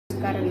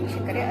ನಮಸ್ಕಾರ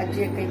ವೀಕ್ಷಕರೇ,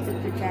 ಅಜ್ಜಿಯ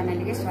ಕೈತುತ್ತು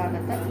ಚಾನೆಲ್ಗೆ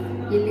ಸ್ವಾಗತ.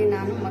 ಇಲ್ಲಿ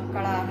ನಾನು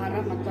ಮಕ್ಕಳ ಆಹಾರ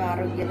ಮತ್ತು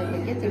ಆರೋಗ್ಯದ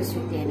ಬಗ್ಗೆ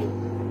ತಿಳಿಸುತ್ತೇನೆ.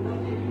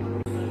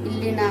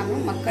 ಇಲ್ಲಿ ನಾನು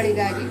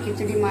ಮಕ್ಕಳಿಗಾಗಿ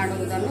ಕಿಚಡಿ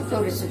ಮಾಡುವುದನ್ನು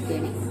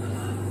ತೋರಿಸುತ್ತೇನೆ.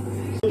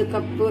 1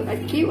 ಕಪ್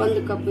ಅಕ್ಕಿ,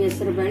 1 ಕಪ್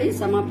ಹೆಸರುಬೇಳೆ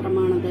ಸಮ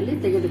ಪ್ರಮಾಣದಲ್ಲಿ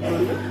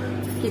ತೆಗೆದುಕೊಂಡು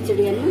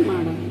ಕಿಚಡಿಯನ್ನು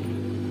ಮಾಡೋಣ.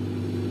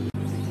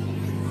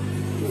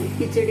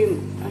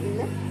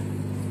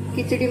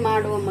 ಕಿಚಡಿ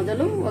ಮಾಡುವ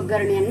ಮೊದಲು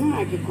ಒಗ್ಗರಣೆಯನ್ನು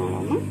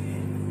ಹಾಕಿಕೊಳ್ಳೋಣ.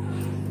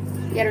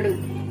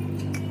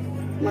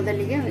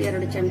 ಮೊದಲಿಗೆ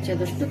 2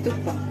 ಚಮಚದಷ್ಟು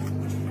ತುಪ್ಪ,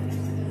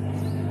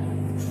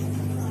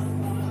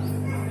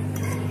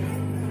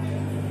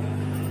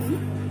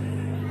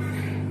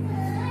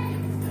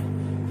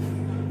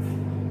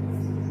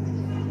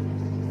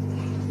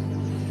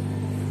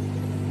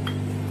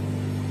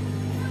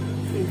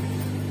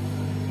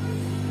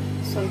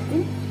 ಸ್ವಲ್ಪ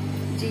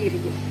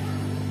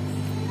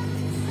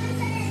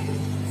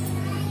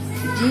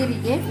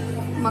ಜೀರಿಗೆ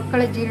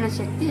ಮಕ್ಕಳ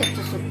ಜೀರ್ಣಶಕ್ತಿ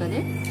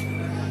ಹೆಚ್ಚಿಸುತ್ತದೆ.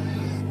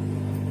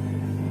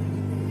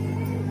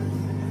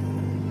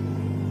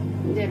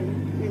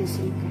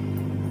 ಮೆಣಸಿನಕಾಯಿ,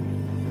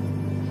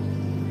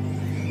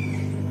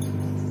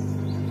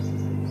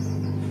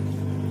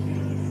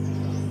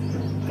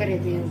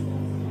 ಕರಿಬೇವು,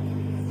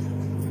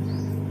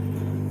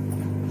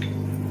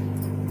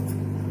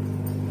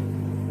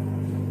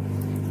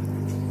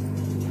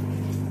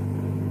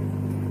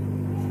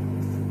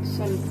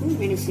 ಸ್ವಲ್ಪ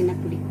ಮೆಣಸಿನ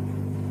ಪುಡಿ,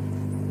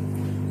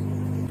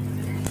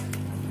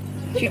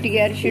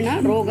 ಚಿಟಿಕೆ ಅರಿಶಿಣ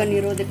ರೋಗ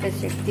ನಿರೋಧಕ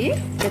ಶಕ್ತಿ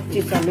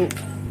ಹೆಚ್ಚಿಸಲು.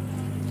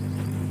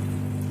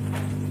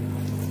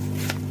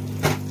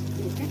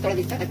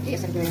 ತೊಳೆದಿಟ್ಟ ಅಕ್ಕಿ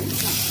ಹೆಸರುಬೇಳೆಯನ್ನು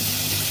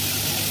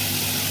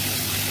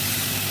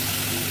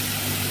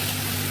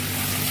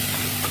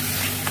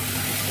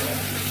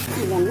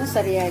ಇದನ್ನು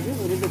ಸರಿಯಾಗಿ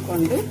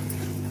ಹುರಿದುಕೊಂಡು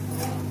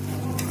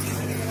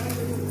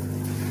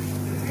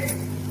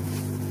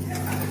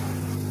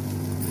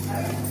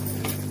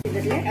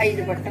ಇದರಲ್ಲಿ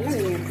 5 ಬಟ್ಟಲ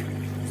ನೀರು,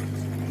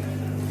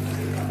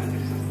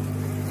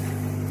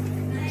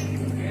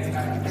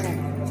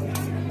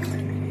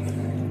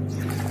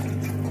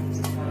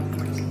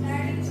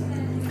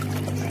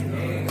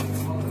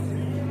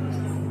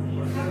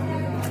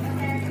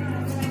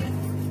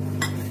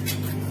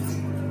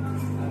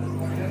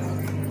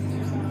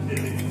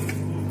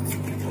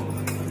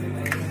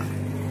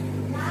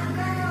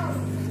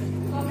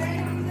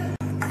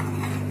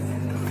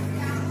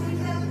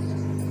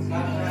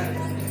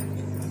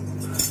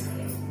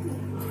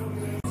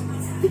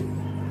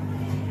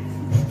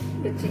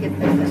 ರುಚಿಗೆ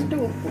ತಕ್ಕಷ್ಟು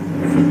ಉಪ್ಪು,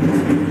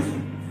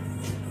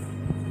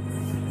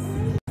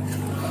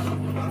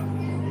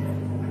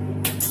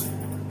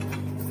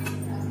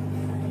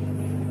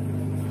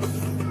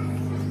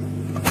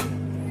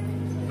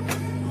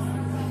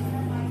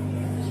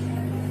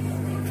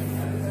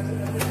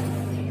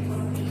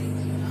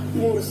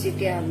 ಮೂರು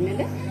ಸೀಟಿ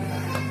ಆದ್ಮೇಲೆ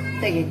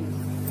ತೆಗೆದು.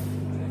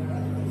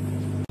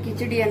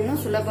 ಕಿಚಡಿಯನ್ನು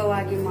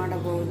ಸುಲಭವಾಗಿ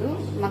ಮಾಡಬಹುದು.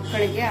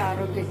 ಮಕ್ಕಳಿಗೆ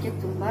ಆರೋಗ್ಯಕ್ಕೆ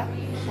ತುಂಬಾ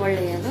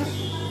ಒಳ್ಳೆಯದು.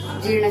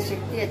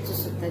 ಜೀರ್ಣಶಕ್ತಿ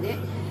ಹೆಚ್ಚಿಸುತ್ತದೆ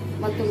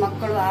ಮತ್ತು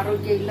ಮಕ್ಕಳು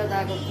ಆರೋಗ್ಯ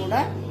ಇಲ್ಲದಾಗ ಕೂಡ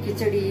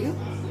ಕಿಚಡಿಯು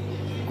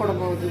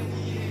ಕೊಡಬಹುದು.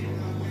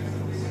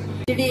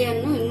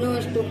 ಕಿಚಡಿಯನ್ನು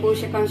ಇನ್ನಷ್ಟು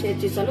ಪೋಷಕಾಂಶ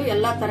ಹೆಚ್ಚಿಸಲು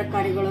ಎಲ್ಲಾ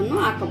ತರಕಾರಿಗಳನ್ನು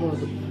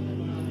ಹಾಕಬಹುದು.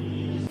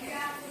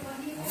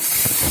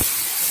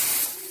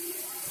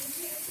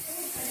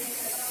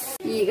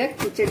 ಈಗ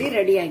ಕಿಚಡಿ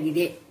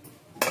ರೆಡಿಯಾಗಿದೆ.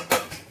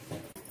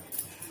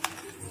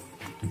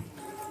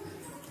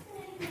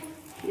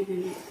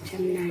 ಇದನ್ನು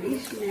ಚೆನ್ನಾಗಿ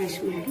ಸ್ಮ್ಯಾಶ್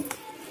ಮಾಡಿ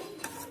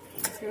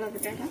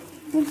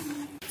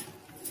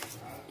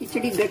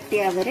ಕಿಚಡಿ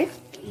ಗಟ್ಟಿಯಾದರೆ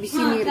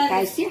ಬಿಸಿ ನೀರು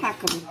ಕಾಯಿಸಿ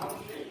ಹಾಕಬೇಕು.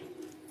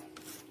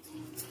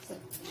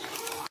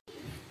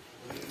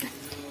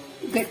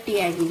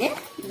 ಗಟ್ಟಿಯಾಗಿದೆ,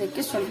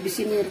 ಇದಕ್ಕೆ ಸ್ವಲ್ಪ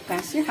ಬಿಸಿ ನೀರು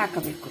ಕಾಯಿಸಿ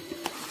ಹಾಕಬೇಕು.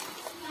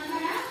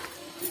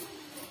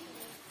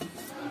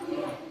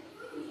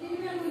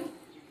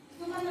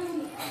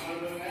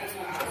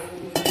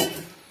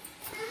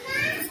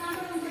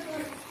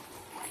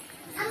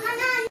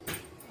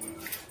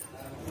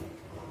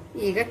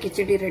 ಈಗ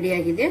ಕಿಚಡಿ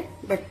ರೆಡಿಯಾಗಿದೆ.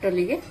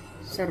 ಬಟ್ಟಲಿಗೆ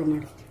ಸರ್ವ್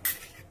ಮಾಡುತ್ತೆ.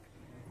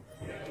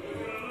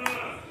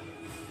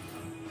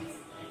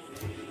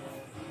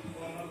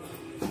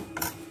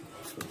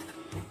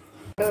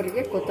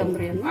 ಅವರಿಗೆ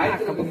ಕೊತ್ತಂಬರಿಯನ್ನು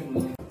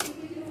ಹಾಕಬಹುದು.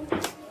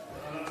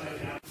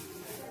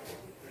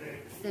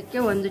 ಇದಕ್ಕೆ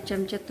 1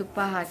 ಚಮಚ ತುಪ್ಪ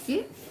ಹಾಕಿ,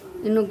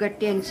 ಇನ್ನೂ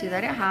ಗಟ್ಟಿ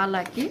ಅನಿಸಿದರೆ ಹಾಲು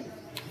ಹಾಕಿ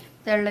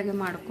ತೆಳ್ಳಗೆ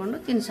ಮಾಡಿಕೊಂಡು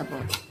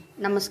ತಿನ್ನಿಸಬಹುದು.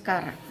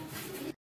 ನಮಸ್ಕಾರ.